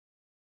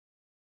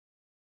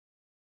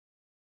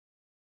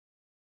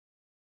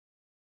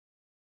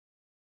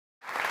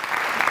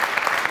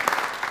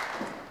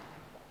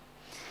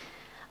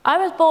I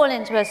was born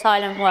into a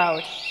silent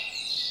world,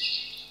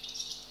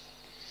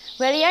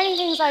 where the only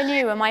things I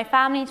knew were my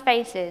family's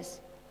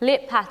faces,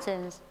 lip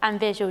patterns, and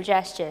visual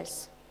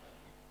gestures.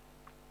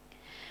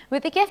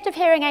 With the gift of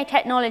hearing aid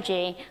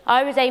technology,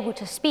 I was able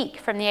to speak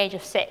from the age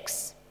of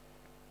 6.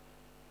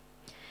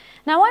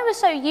 Now, I was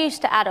so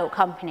used to adult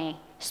company,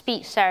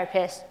 speech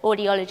therapists,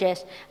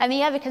 audiologists, and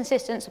the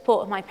ever-consistent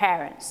support of my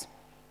parents.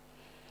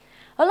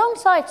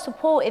 Alongside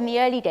support in the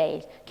early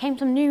days came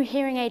some new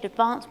hearing aid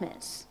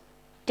advancements,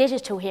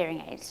 digital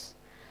hearing aids.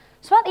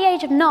 So at the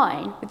age of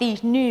 9, with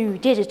these new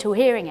digital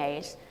hearing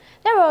aids,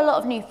 there were a lot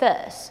of new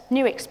firsts,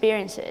 new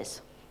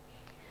experiences.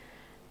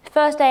 The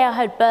first day I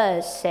heard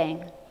birds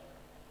sing,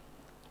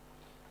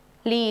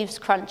 leaves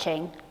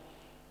crunching,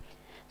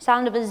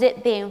 sound of a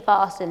zip being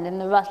fastened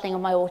and the rustling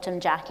of my autumn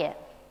jacket.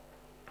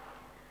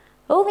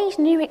 All these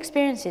new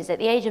experiences at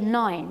the age of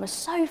 9 were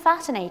so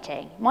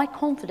fascinating, my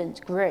confidence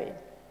grew.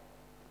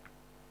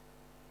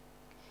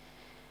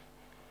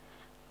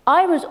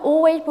 I was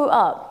always brought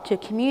up to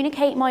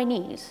communicate my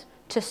needs,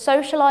 to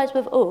socialise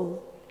with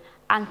all,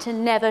 and to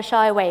never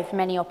shy away from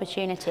any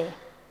opportunity.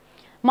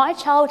 My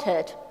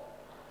childhood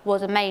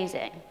was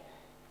amazing.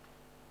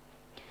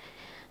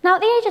 Now,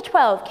 at the age of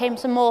 12 came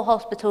some more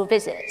hospital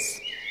visits.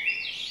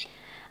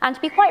 And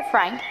to be quite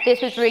frank,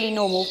 this was really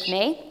normal for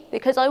me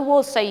because I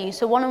was so used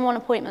to one-on-one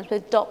appointments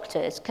with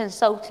doctors,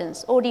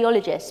 consultants,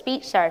 audiologists,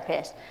 speech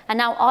therapists, and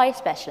now eye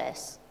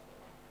specialists.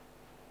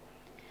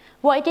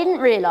 What I didn't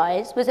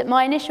realise was that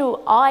my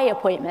initial eye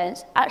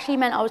appointments actually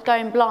meant I was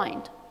going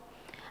blind,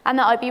 and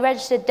that I'd be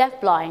registered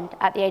deafblind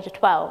at the age of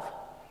 12.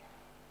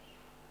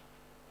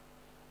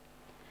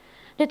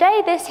 The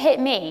day this hit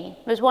me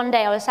was one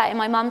day I was sat in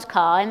my mum's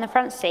car in the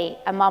front seat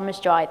and mum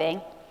was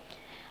driving,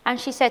 and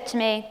she said to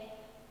me,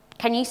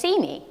 "Can you see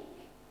me?"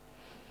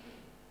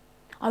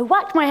 I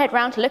whacked my head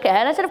round to look at her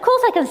and I said, "Of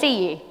course I can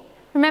see you." I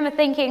remember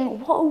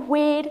thinking, what a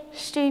weird,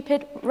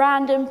 stupid,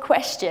 random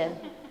question.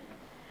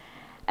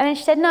 And then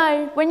she said,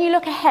 "No, when you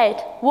look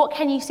ahead, what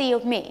can you see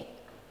of me?"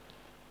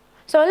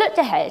 So I looked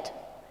ahead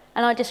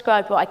and I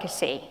described what I could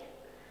see.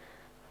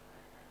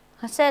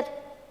 I said,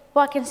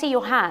 "Well, I can see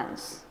your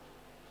hands."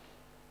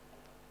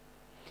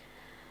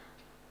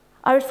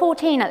 I was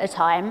 14 at the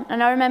time,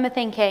 and I remember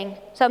thinking,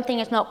 something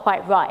is not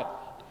quite right,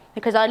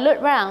 because I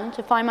looked round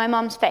to find my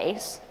mum's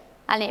face,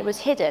 and it was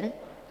hidden,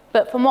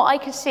 but from what I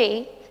could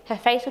see, her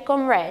face had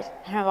gone red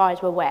and her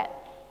eyes were wet.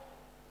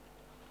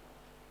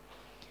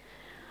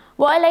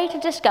 What I later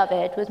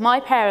discovered was my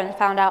parents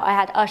found out I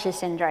had Usher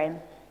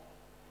syndrome.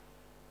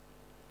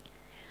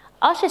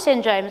 Usher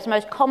syndrome is the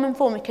most common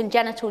form of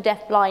congenital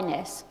deaf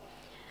blindness,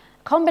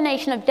 a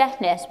combination of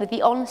deafness with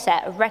the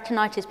onset of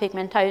retinitis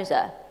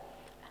pigmentosa,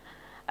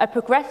 a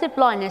progressive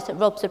blindness that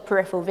robs of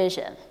peripheral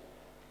vision.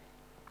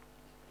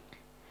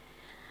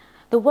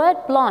 The word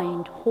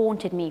blind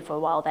haunted me for a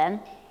while then,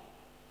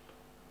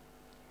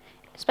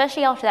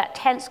 especially after that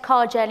tense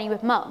car journey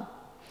with mum,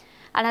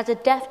 and as a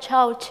deaf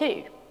child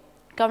too,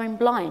 going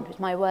blind was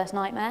my worst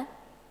nightmare.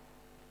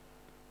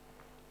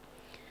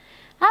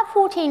 At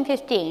 14,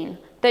 15,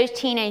 those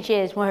teenage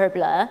years were a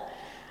blur.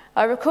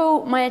 I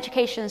recall my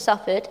education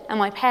suffered and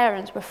my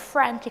parents were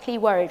frantically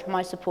worried for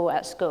my support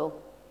at school.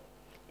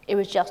 It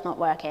was just not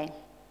working.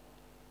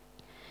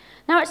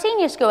 Now at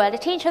senior school, I had a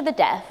teacher of the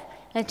deaf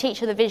and a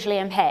teacher of the visually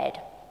impaired.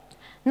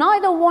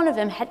 Neither one of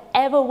them had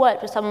ever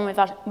worked with someone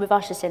with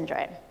Usher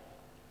syndrome.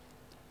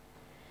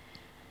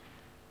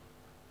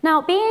 Now,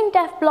 being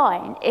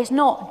deaf-blind is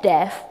not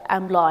deaf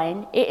and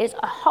blind, it is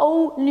a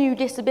whole new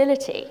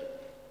disability,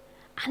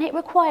 and it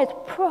requires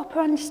proper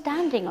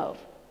understanding of.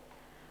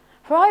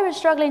 For I was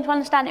struggling to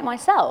understand it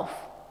myself,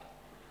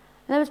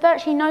 and there was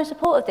virtually no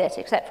support of this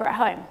except for at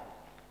home.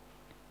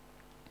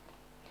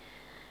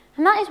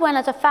 And that is when,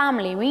 as a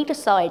family, we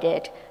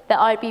decided that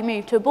I'd be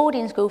moved to a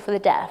boarding school for the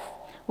deaf,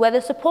 where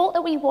the support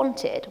that we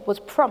wanted was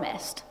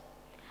promised.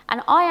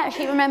 And I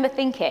actually remember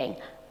thinking,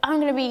 I'm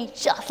going to be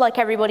just like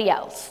everybody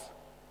else.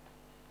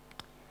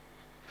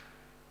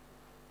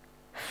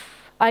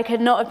 I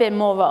could not have been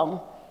more wrong.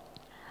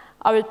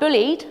 I was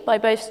bullied by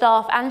both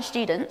staff and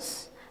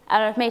students,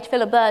 and I was made to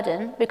feel a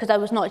burden because I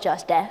was not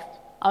just deaf,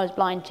 I was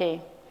blind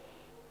too.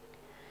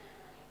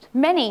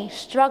 Many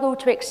struggled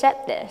to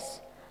accept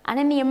this, and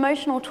in the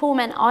emotional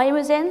torment I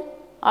was in,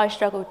 I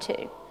struggled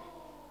too.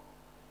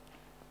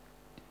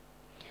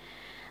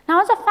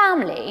 Now, as a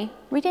family,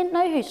 we didn't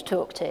know who to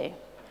talk to.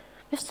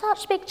 With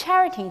such big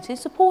charities who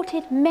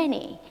supported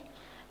many,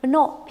 but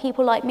not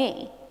people like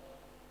me.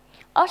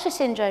 Usher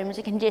syndrome was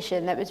a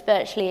condition that was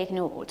virtually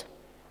ignored.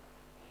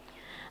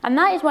 And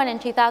that is when, in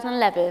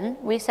 2011,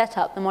 we set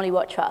up the Molly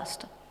Watt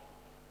Trust.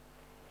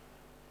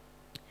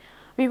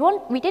 We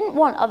didn't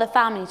want other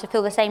families to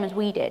feel the same as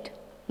we did,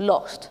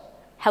 lost,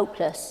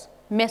 helpless,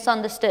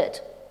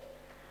 misunderstood.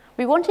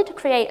 We wanted to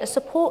create a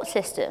support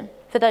system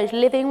for those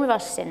living with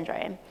Usher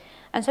syndrome,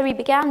 and so we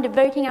began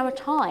devoting our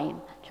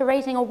time to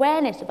raising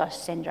awareness of Usher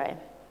syndrome.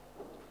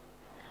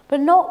 But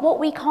not what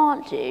we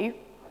can't do,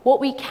 what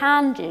we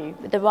can do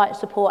with the right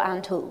support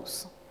and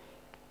tools.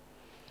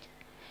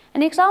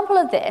 An example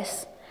of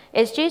this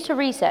is due to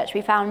research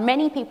we found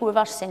many people with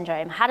Usher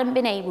syndrome hadn't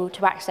been able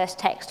to access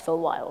text for a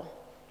while.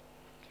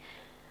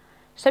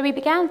 So we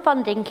began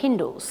funding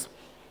Kindles.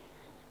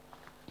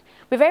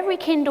 With every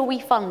Kindle we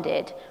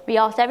funded, we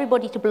asked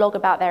everybody to blog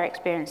about their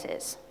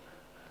experiences.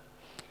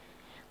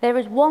 There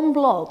is one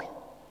blog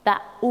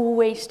that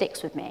always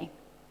sticks with me.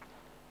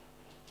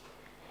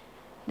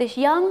 This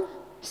young,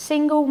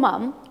 single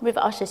mum with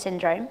Usher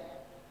syndrome,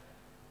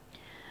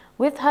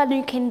 with her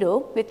new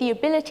Kindle, with the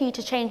ability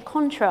to change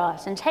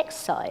contrast and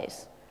text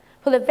size,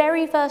 for the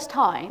very first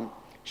time,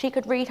 she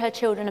could read her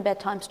children a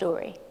bedtime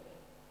story.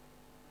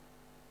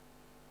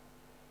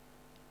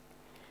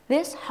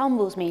 This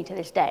humbles me to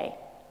this day.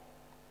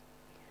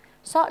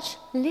 Such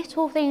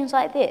little things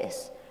like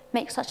this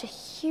make such a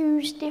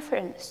huge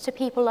difference to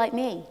people like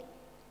me.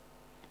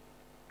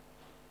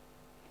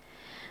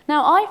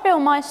 Now, I feel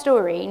my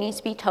story needs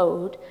to be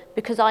told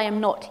because I am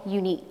not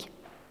unique.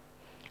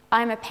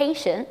 I am a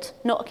patient,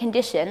 not a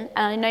condition,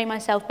 and I know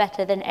myself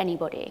better than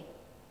anybody.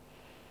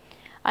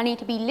 I need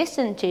to be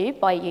listened to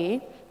by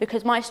you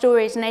because my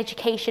story is an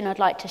education I'd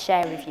like to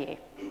share with you.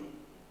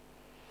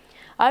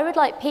 I would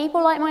like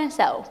people like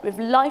myself with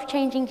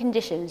life-changing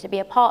conditions to be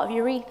a part of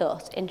your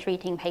ethos in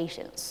treating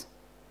patients.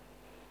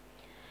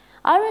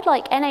 I would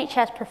like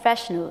NHS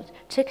professionals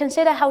to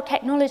consider how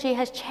technology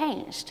has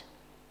changed,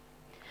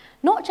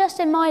 not just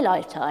in my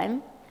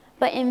lifetime,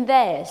 but in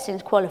theirs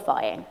since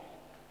qualifying.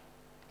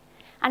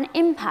 An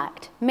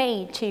impact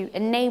made to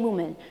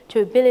enablement,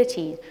 to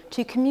abilities,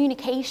 to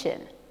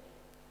communication.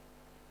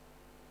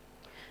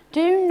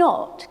 Do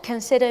not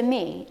consider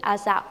me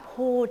as that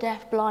poor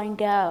deaf-blind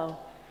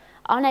girl,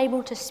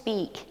 unable to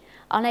speak,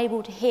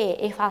 unable to hear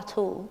if at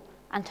all,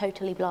 and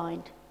totally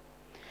blind.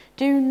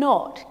 Do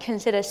not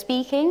consider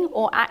speaking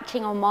or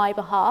acting on my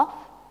behalf.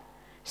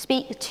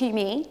 Speak to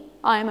me.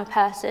 I am a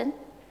person,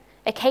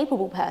 a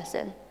capable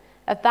person,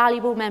 a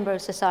valuable member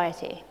of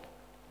society.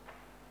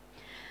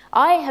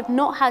 I have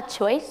not had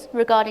choice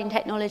regarding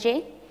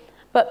technology,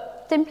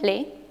 but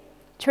simply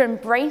to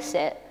embrace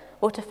it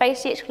or to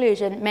face the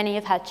exclusion many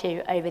have had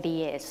to over the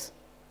years.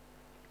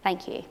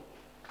 Thank you.